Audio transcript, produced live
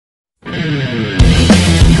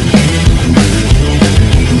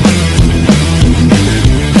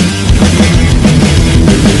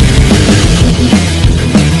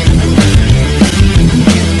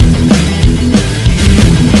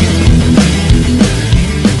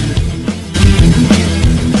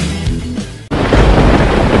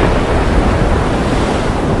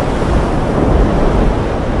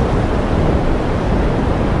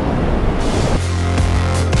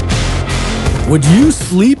Would you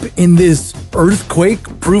sleep in this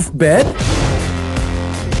earthquake-proof bed?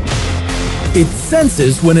 It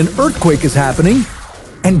senses when an earthquake is happening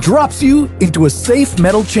and drops you into a safe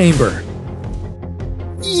metal chamber.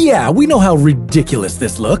 Yeah, we know how ridiculous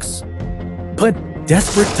this looks. But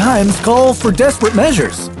desperate times call for desperate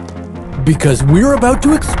measures. Because we're about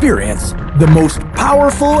to experience the most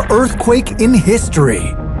powerful earthquake in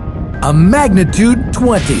history. A magnitude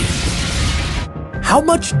 20. How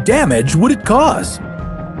much damage would it cause?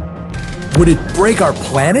 Would it break our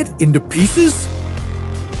planet into pieces?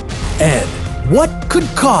 And what could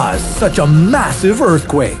cause such a massive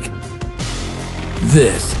earthquake?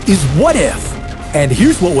 This is What If, and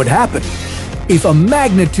here's what would happen if a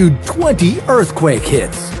magnitude 20 earthquake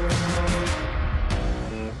hits.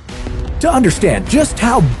 To understand just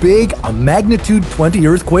how big a magnitude 20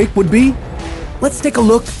 earthquake would be, let's take a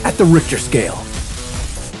look at the Richter scale.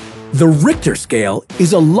 The Richter scale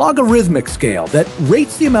is a logarithmic scale that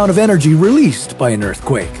rates the amount of energy released by an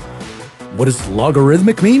earthquake. What does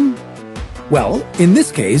logarithmic mean? Well, in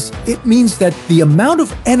this case, it means that the amount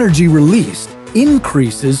of energy released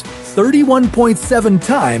increases 31.7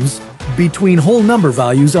 times between whole number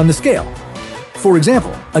values on the scale. For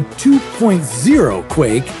example, a 2.0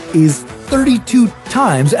 quake is 32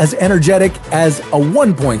 times as energetic as a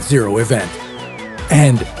 1.0 event.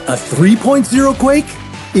 And a 3.0 quake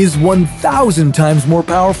is 1,000 times more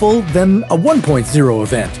powerful than a 1.0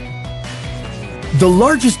 event. The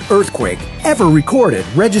largest earthquake ever recorded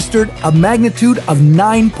registered a magnitude of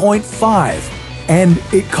 9.5, and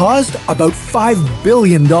it caused about $5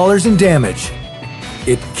 billion in damage.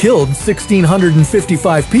 It killed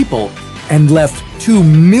 1,655 people and left 2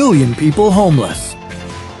 million people homeless.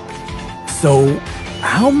 So,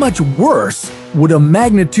 how much worse would a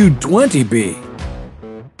magnitude 20 be?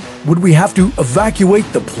 Would we have to evacuate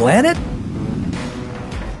the planet?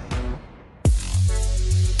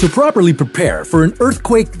 To properly prepare for an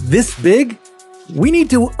earthquake this big, we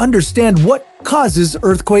need to understand what causes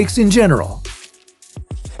earthquakes in general.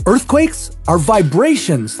 Earthquakes are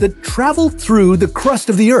vibrations that travel through the crust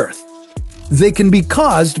of the Earth. They can be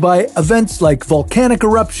caused by events like volcanic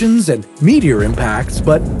eruptions and meteor impacts,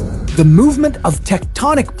 but the movement of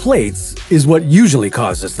tectonic plates is what usually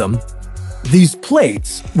causes them. These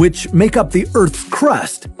plates, which make up the Earth's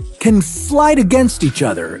crust, can slide against each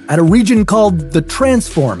other at a region called the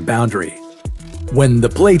transform boundary. When the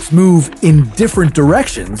plates move in different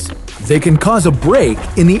directions, they can cause a break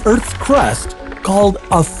in the Earth's crust called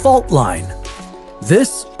a fault line.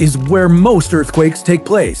 This is where most earthquakes take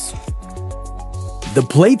place. The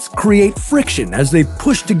plates create friction as they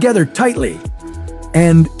push together tightly.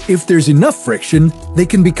 And if there's enough friction, they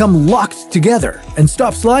can become locked together and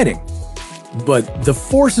stop sliding. But the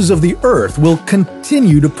forces of the Earth will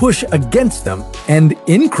continue to push against them and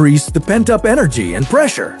increase the pent-up energy and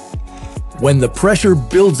pressure. When the pressure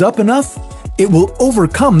builds up enough, it will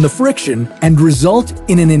overcome the friction and result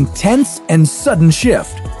in an intense and sudden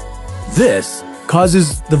shift. This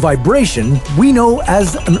causes the vibration we know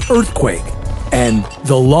as an earthquake. And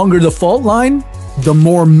the longer the fault line, the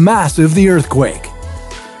more massive the earthquake.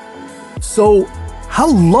 So, how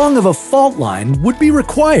long of a fault line would be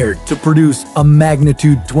required to produce a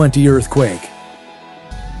magnitude 20 earthquake?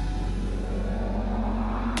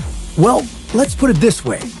 Well, let's put it this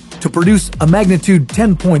way. To produce a magnitude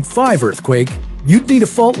 10.5 earthquake, you'd need a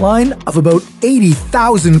fault line of about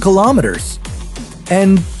 80,000 kilometers.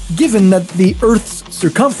 And given that the Earth's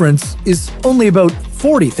circumference is only about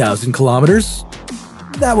 40,000 kilometers,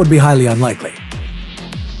 that would be highly unlikely.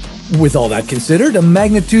 With all that considered, a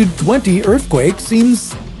magnitude 20 earthquake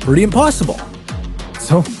seems pretty impossible.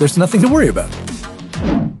 So there's nothing to worry about.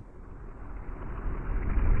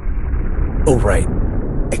 Oh right,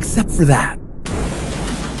 except for that.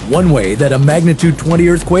 One way that a magnitude 20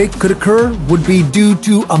 earthquake could occur would be due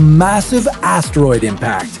to a massive asteroid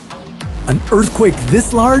impact. An earthquake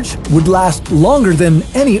this large would last longer than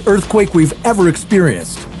any earthquake we've ever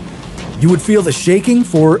experienced. You would feel the shaking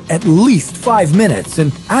for at least 5 minutes,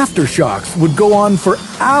 and aftershocks would go on for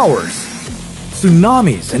hours.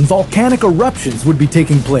 Tsunamis and volcanic eruptions would be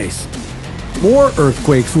taking place. More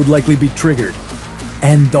earthquakes would likely be triggered,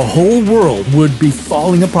 and the whole world would be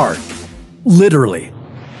falling apart. Literally.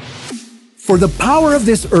 For the power of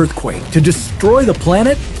this earthquake to destroy the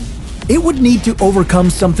planet, it would need to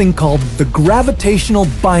overcome something called the gravitational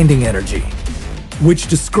binding energy, which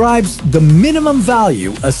describes the minimum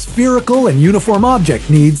value a spherical and uniform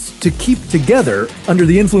object needs to keep together under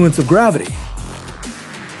the influence of gravity.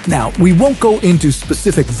 Now, we won't go into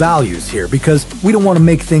specific values here because we don't want to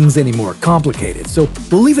make things any more complicated, so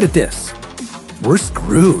we'll leave it at this. We're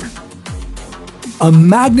screwed. A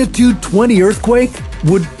magnitude 20 earthquake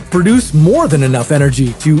would produce more than enough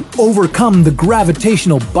energy to overcome the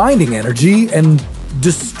gravitational binding energy and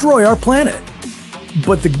destroy our planet.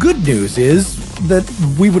 But the good news is that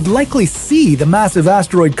we would likely see the massive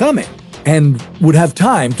asteroid coming and would have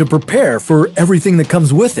time to prepare for everything that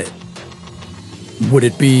comes with it. Would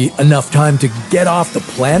it be enough time to get off the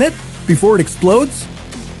planet before it explodes?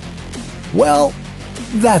 Well,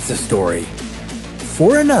 that's a story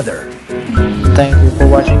for another. Thank you for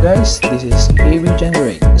watching, guys. This is A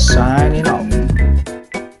Regenerate.